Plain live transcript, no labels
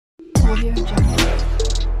Audio Jungle.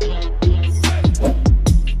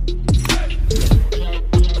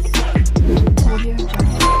 Audio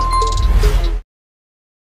Jungle.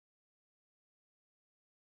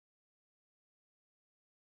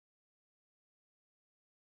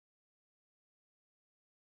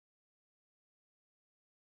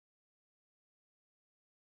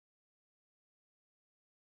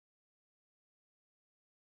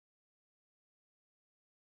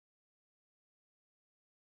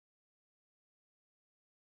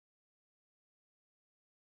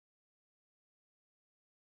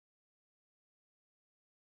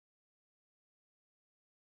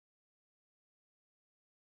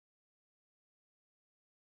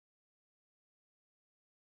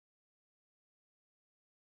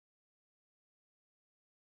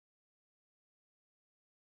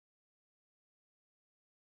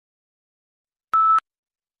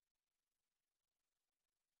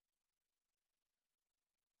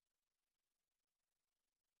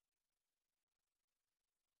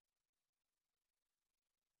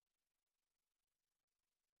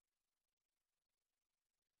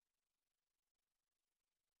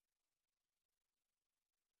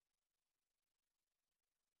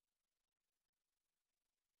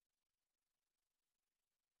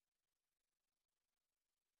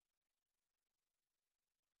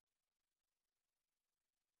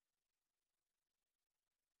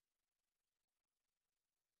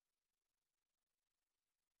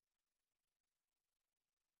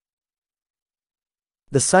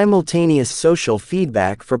 The simultaneous social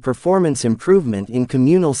feedback for performance improvement in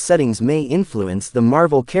communal settings may influence the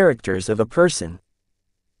Marvel characters of a person.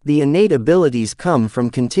 The innate abilities come from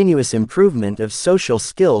continuous improvement of social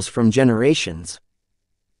skills from generations.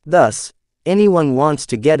 Thus, anyone wants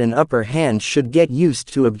to get an upper hand should get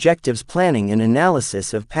used to objectives planning and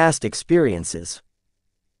analysis of past experiences.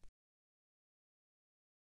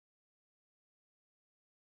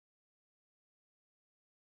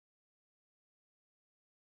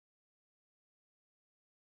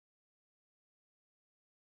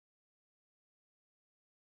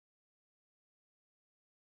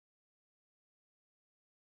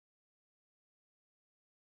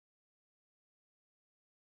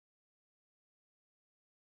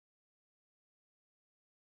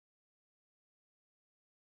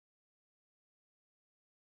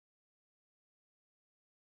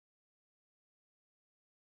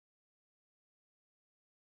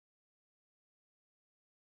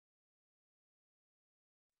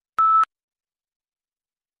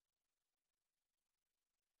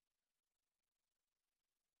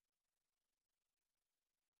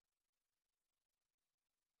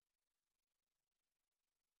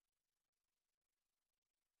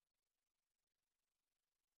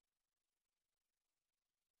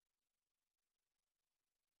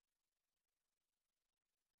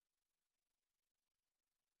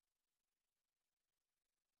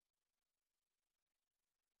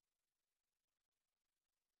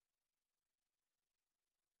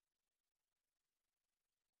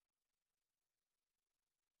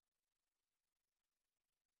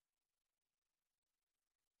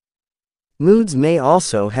 Moods may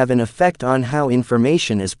also have an effect on how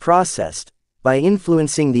information is processed, by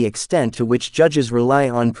influencing the extent to which judges rely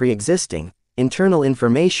on pre-existing, internal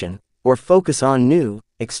information, or focus on new,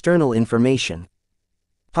 external information.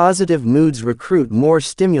 Positive moods recruit more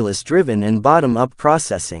stimulus-driven and bottom-up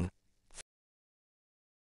processing.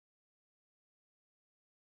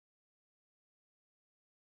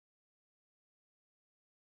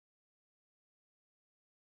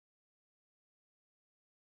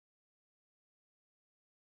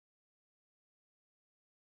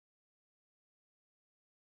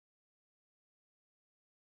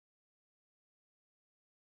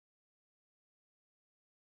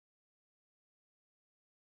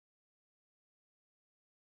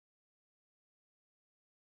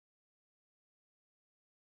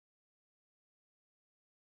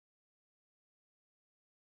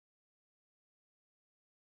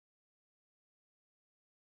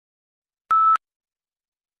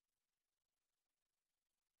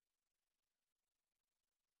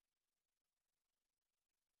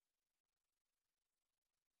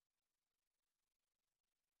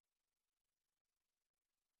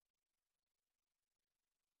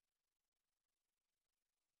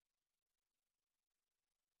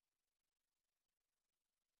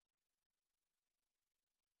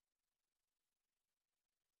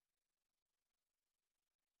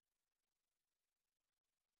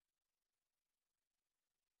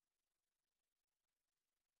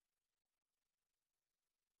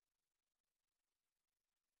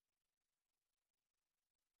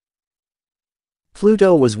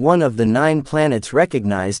 Pluto was one of the 9 planets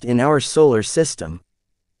recognized in our solar system.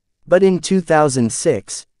 But in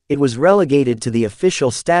 2006, it was relegated to the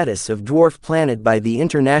official status of dwarf planet by the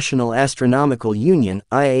International Astronomical Union,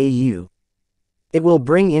 IAU. It will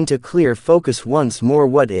bring into clear focus once more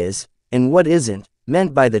what is, and what isn't,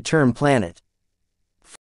 meant by the term planet.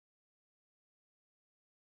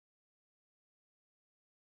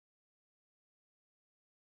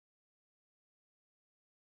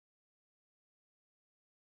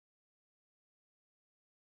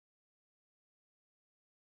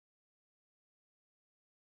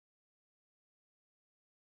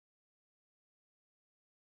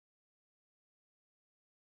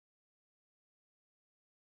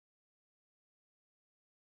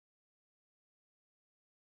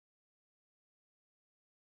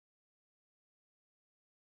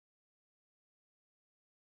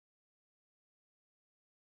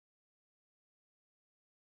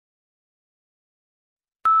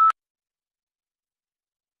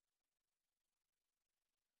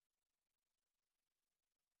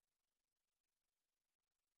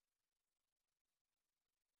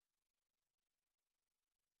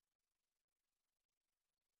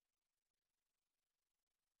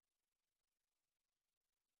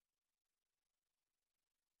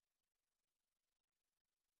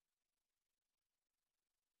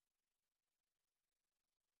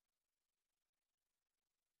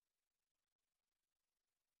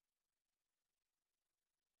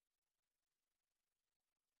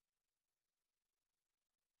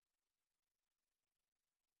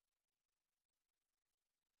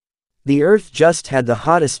 The Earth just had the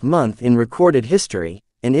hottest month in recorded history,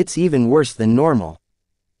 and it's even worse than normal.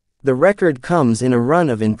 The record comes in a run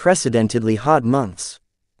of unprecedentedly hot months.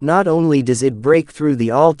 Not only does it break through the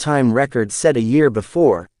all-time record set a year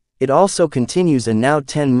before, it also continues a now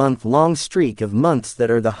 10-month-long streak of months that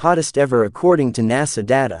are the hottest ever according to NASA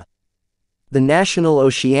data. The National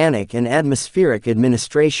Oceanic and Atmospheric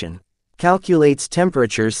Administration calculates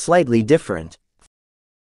temperatures slightly different.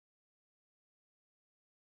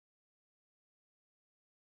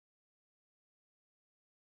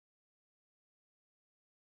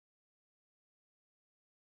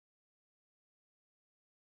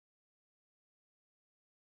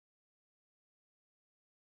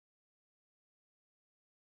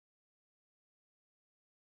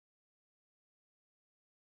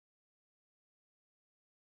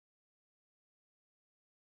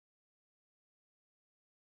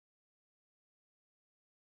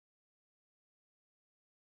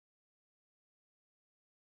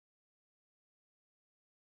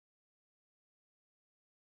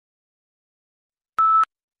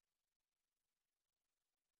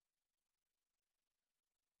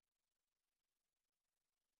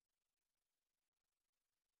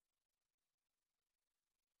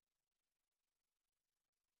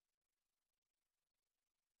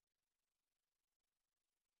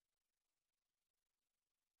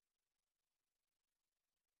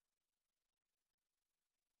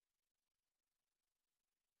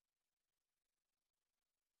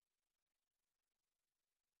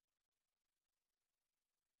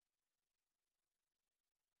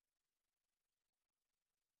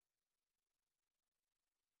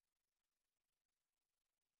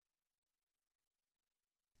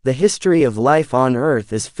 The history of life on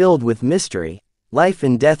Earth is filled with mystery, life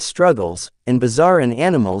and death struggles, and bizarre and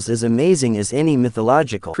animals as amazing as any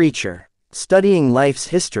mythological creature. Studying life's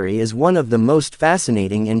history is one of the most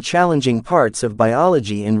fascinating and challenging parts of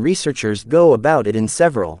biology, and researchers go about it in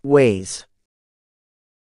several ways.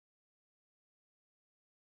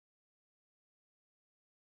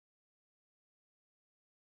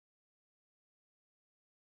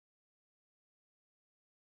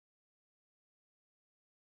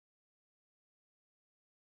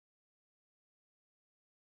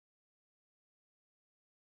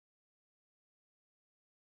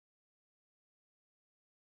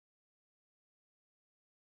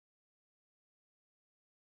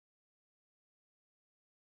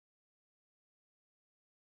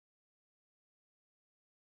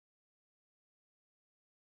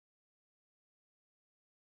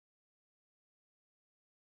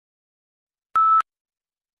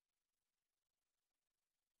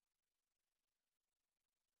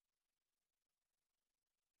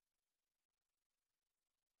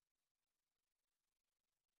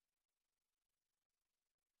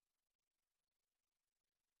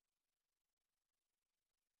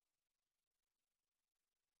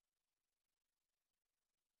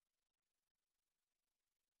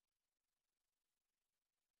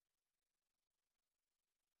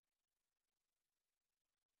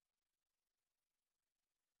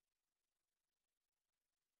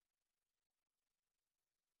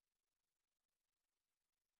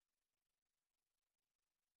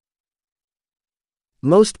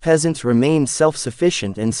 Most peasants remained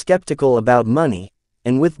self-sufficient and skeptical about money,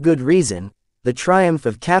 and with good reason. The triumph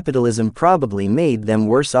of capitalism probably made them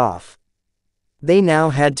worse off. They now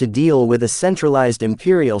had to deal with a centralized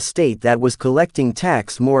imperial state that was collecting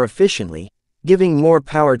tax more efficiently, giving more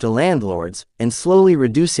power to landlords, and slowly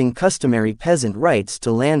reducing customary peasant rights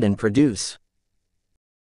to land and produce.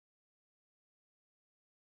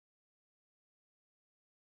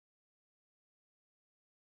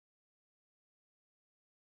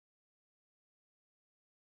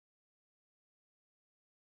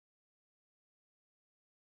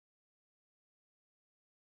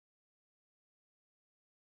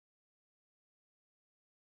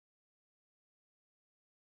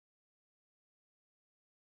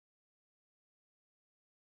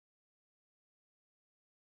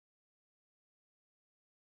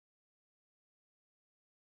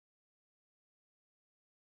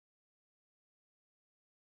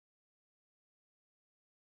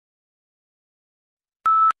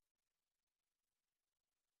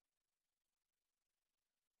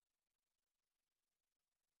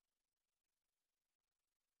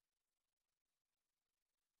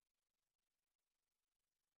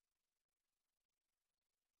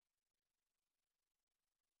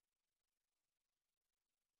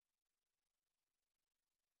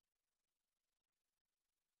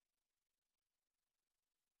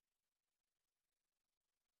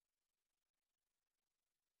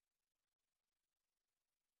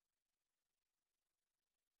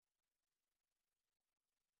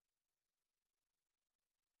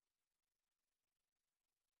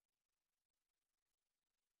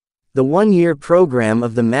 The one-year program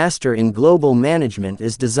of the Master in Global Management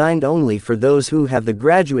is designed only for those who have the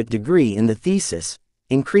graduate degree in the thesis,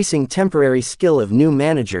 increasing temporary skill of new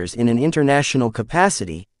managers in an international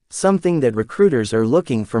capacity, something that recruiters are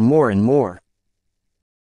looking for more and more.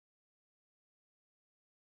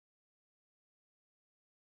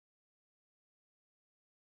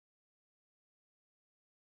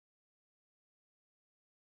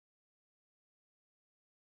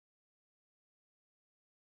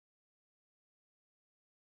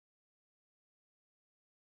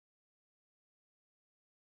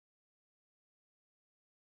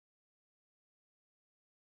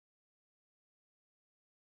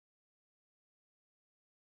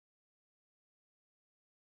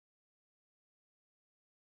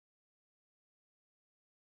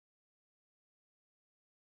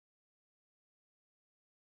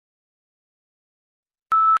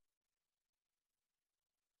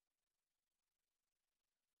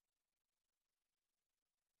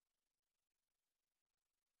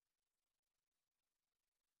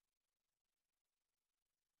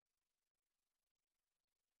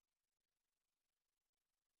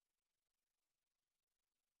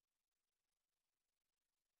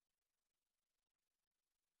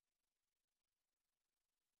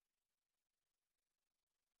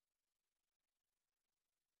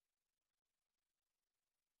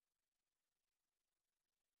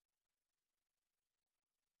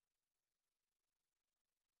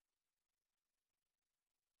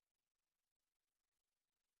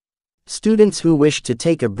 Students who wish to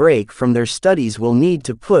take a break from their studies will need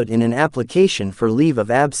to put in an application for leave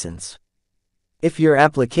of absence. If your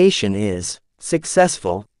application is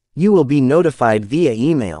successful, you will be notified via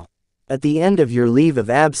email. At the end of your leave of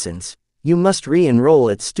absence, you must re-enroll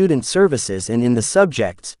at Student Services and in the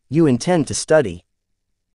subjects you intend to study.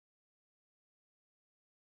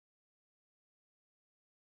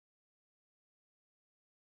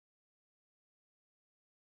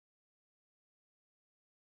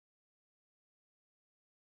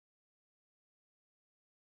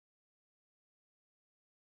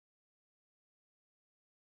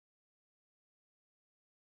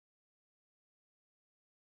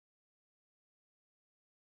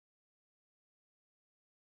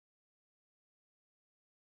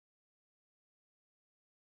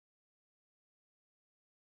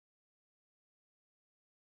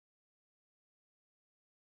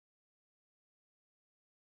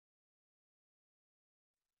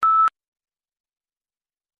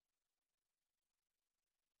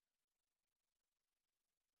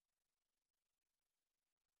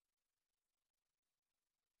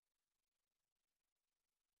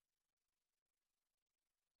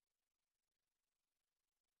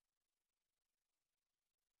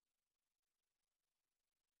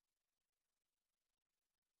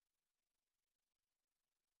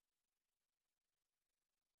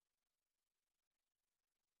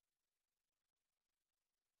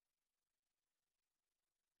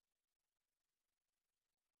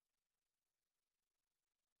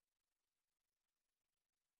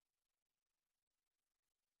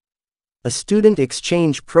 A student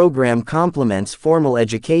exchange program complements formal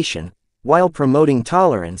education, while promoting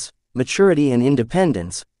tolerance, maturity and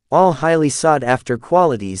independence, all highly sought-after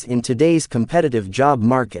qualities in today's competitive job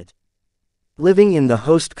market. Living in the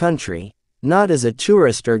host country, not as a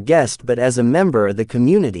tourist or guest but as a member of the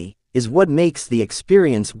community, is what makes the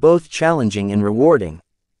experience both challenging and rewarding.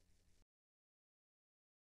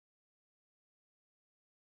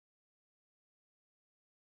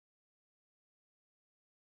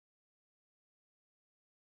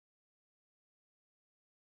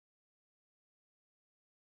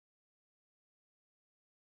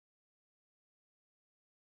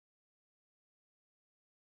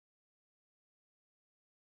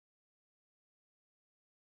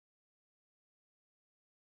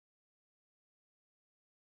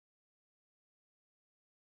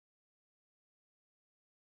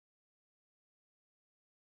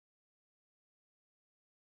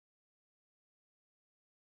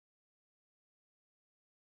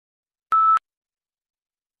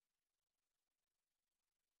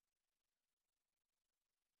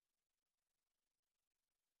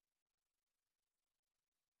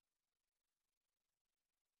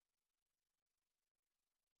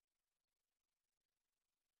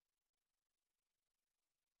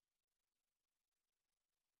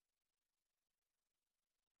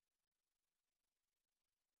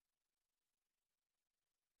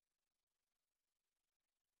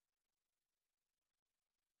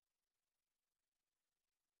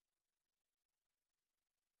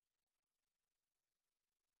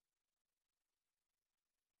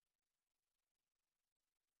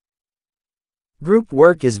 Group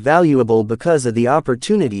work is valuable because of the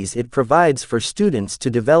opportunities it provides for students to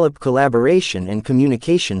develop collaboration and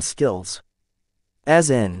communication skills. As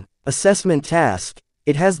an assessment task,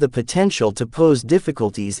 it has the potential to pose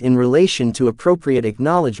difficulties in relation to appropriate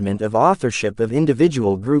acknowledgement of authorship of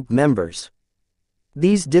individual group members.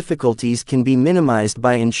 These difficulties can be minimized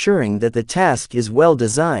by ensuring that the task is well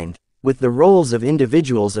designed, with the roles of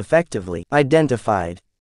individuals effectively identified.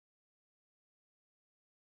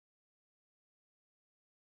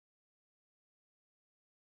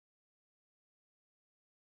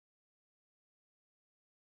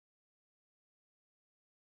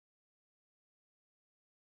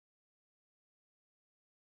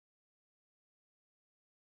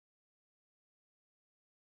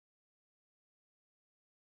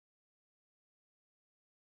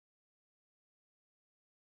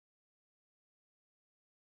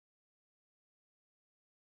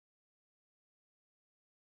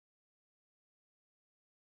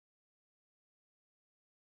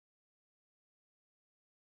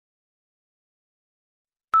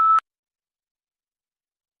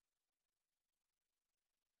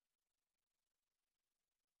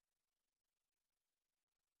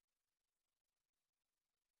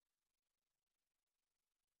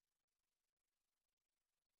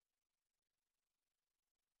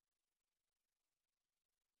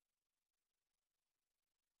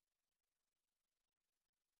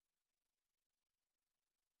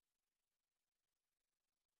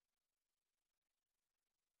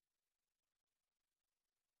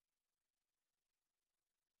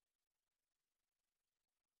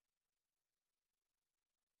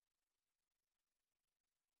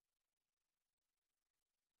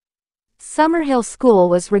 Summerhill School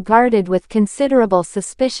was regarded with considerable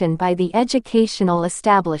suspicion by the educational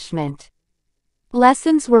establishment.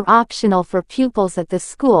 Lessons were optional for pupils at the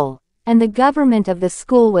school, and the government of the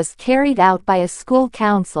school was carried out by a school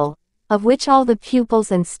council, of which all the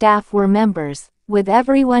pupils and staff were members, with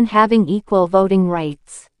everyone having equal voting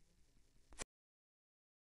rights.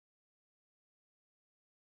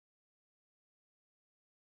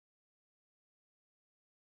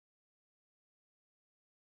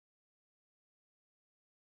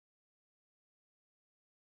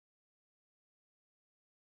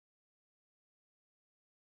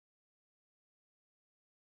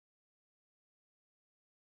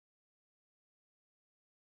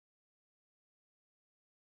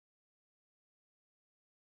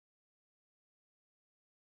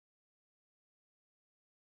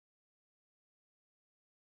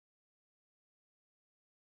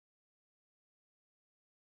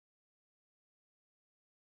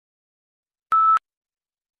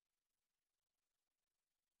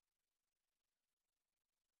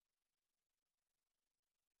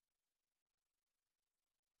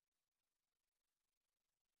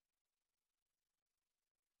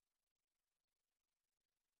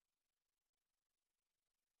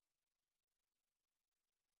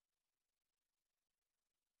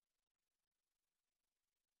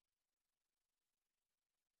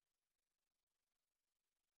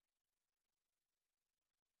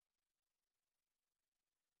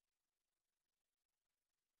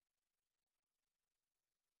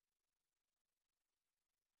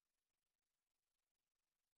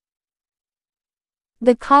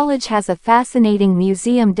 The college has a fascinating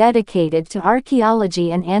museum dedicated to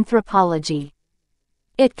archaeology and anthropology.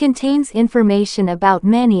 It contains information about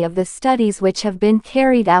many of the studies which have been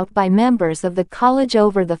carried out by members of the college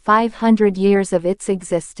over the 500 years of its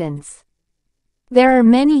existence. There are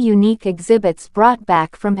many unique exhibits brought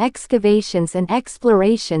back from excavations and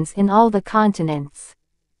explorations in all the continents.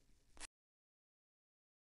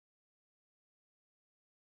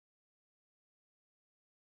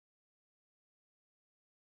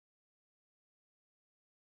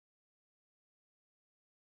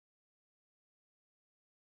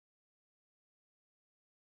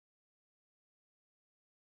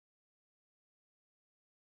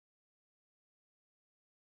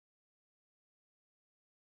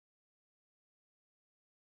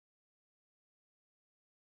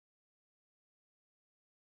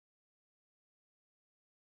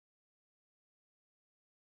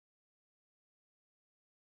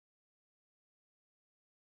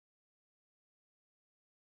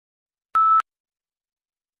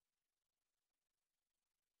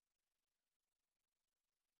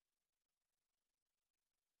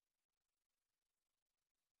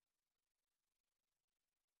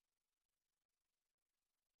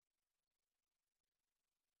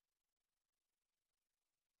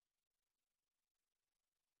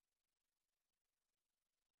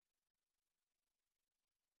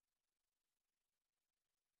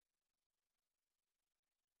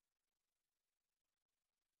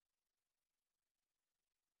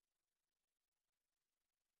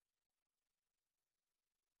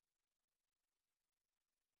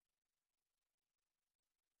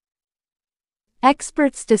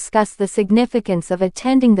 Experts discuss the significance of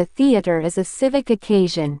attending the theater as a civic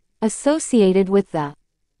occasion, associated with the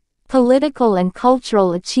political and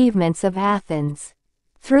cultural achievements of Athens.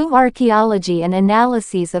 Through archaeology and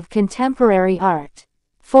analyses of contemporary art,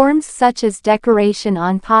 forms such as decoration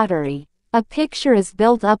on pottery, a picture is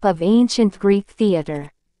built up of ancient Greek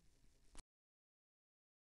theater.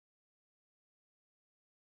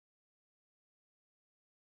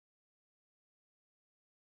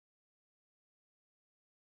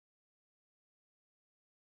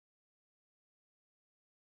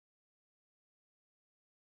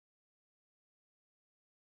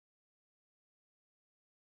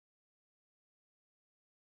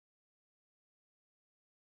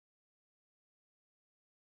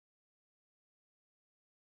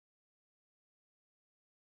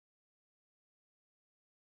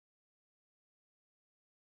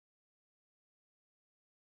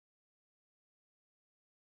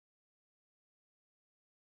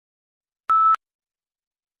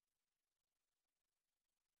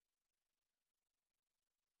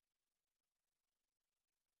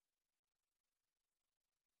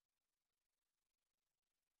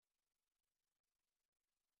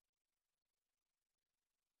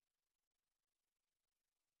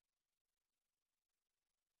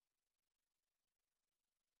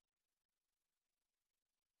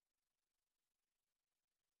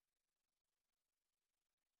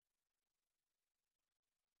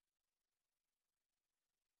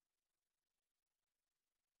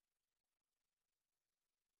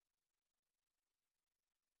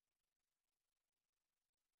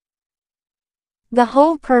 The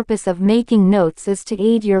whole purpose of making notes is to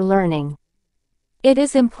aid your learning. It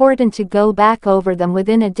is important to go back over them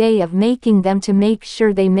within a day of making them to make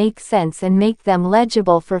sure they make sense and make them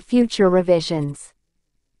legible for future revisions.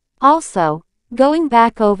 Also, going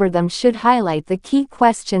back over them should highlight the key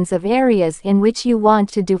questions of areas in which you want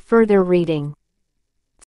to do further reading.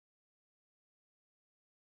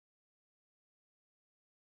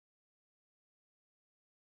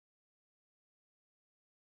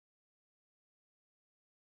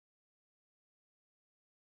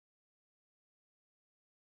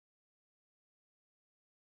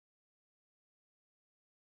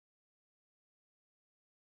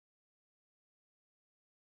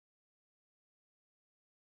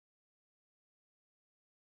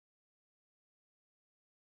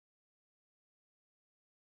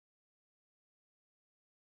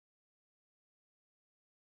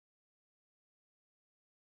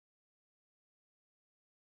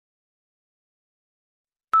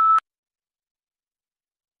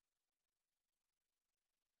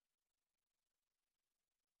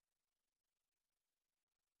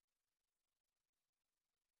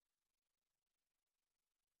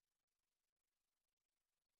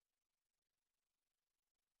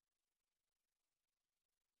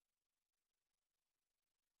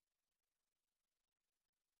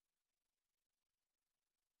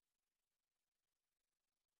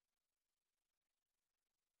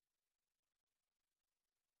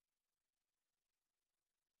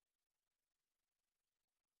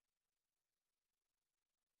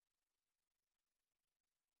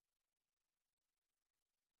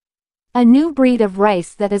 A new breed of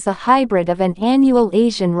rice that is a hybrid of an annual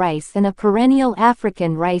Asian rice and a perennial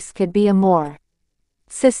African rice could be a more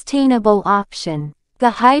sustainable option. The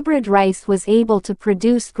hybrid rice was able to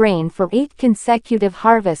produce grain for 8 consecutive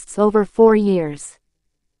harvests over 4 years,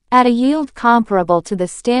 at a yield comparable to the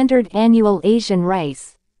standard annual Asian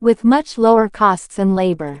rice, with much lower costs and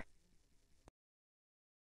labor.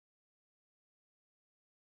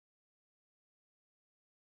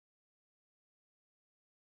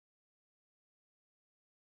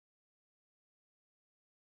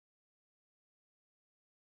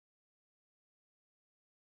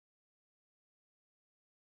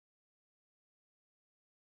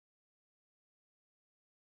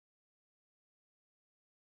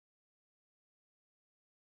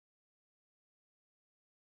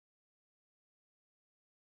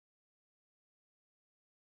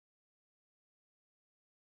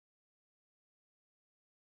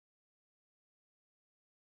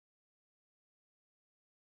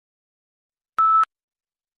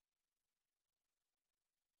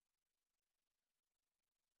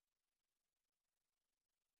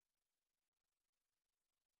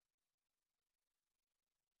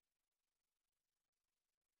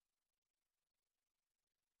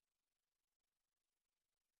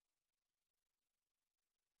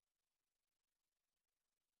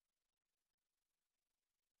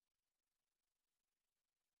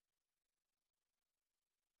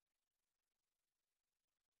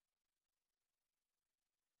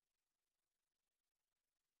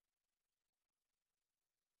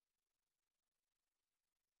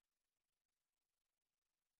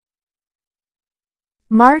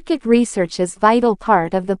 Market research is a vital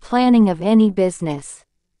part of the planning of any business.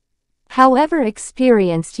 However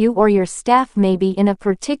experienced you or your staff may be in a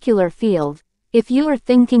particular field, if you are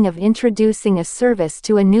thinking of introducing a service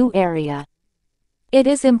to a new area, it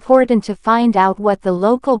is important to find out what the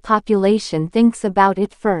local population thinks about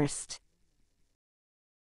it first.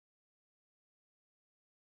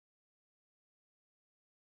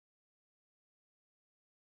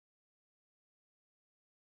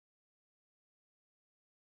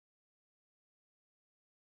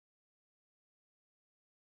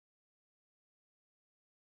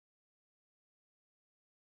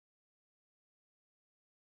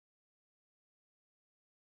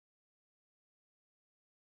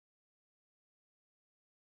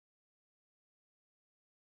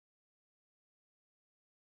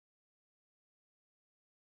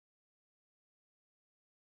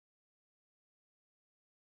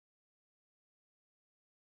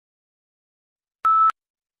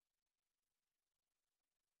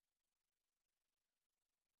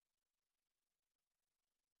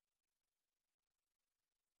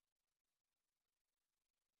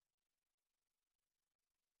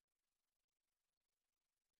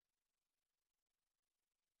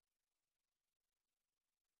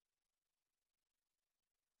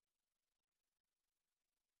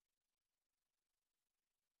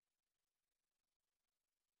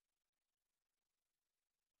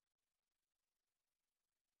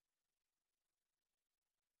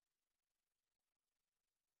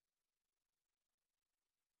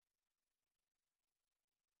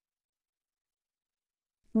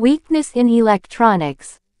 Weakness in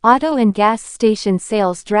electronics, auto and gas station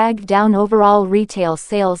sales dragged down overall retail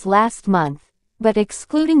sales last month, but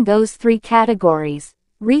excluding those 3 categories,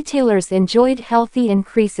 retailers enjoyed healthy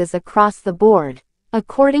increases across the board,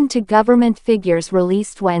 according to government figures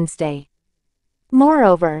released Wednesday.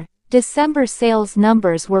 Moreover, December sales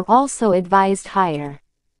numbers were also advised higher.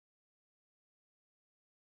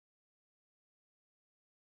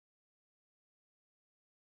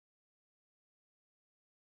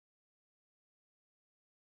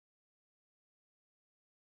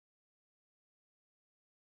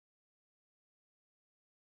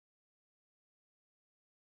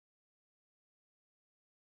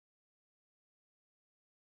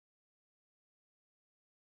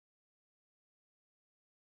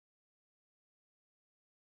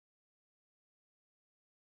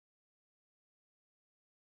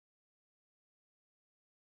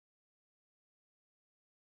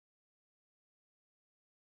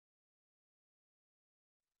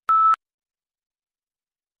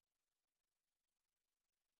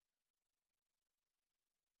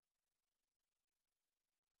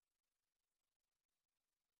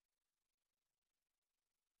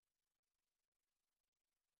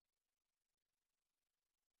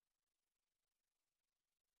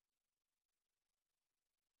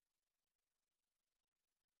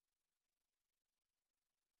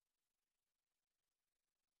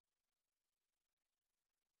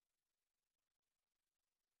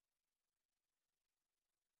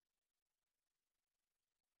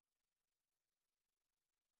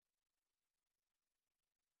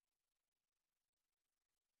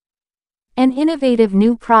 An innovative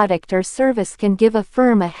new product or service can give a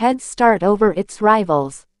firm a head start over its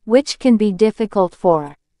rivals, which can be difficult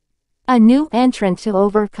for a new entrant to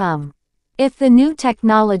overcome. If the new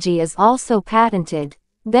technology is also patented,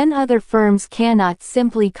 then other firms cannot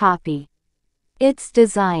simply copy its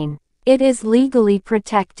design. It is legally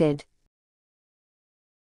protected.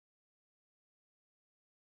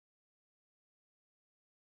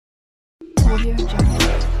 Audio Jungle.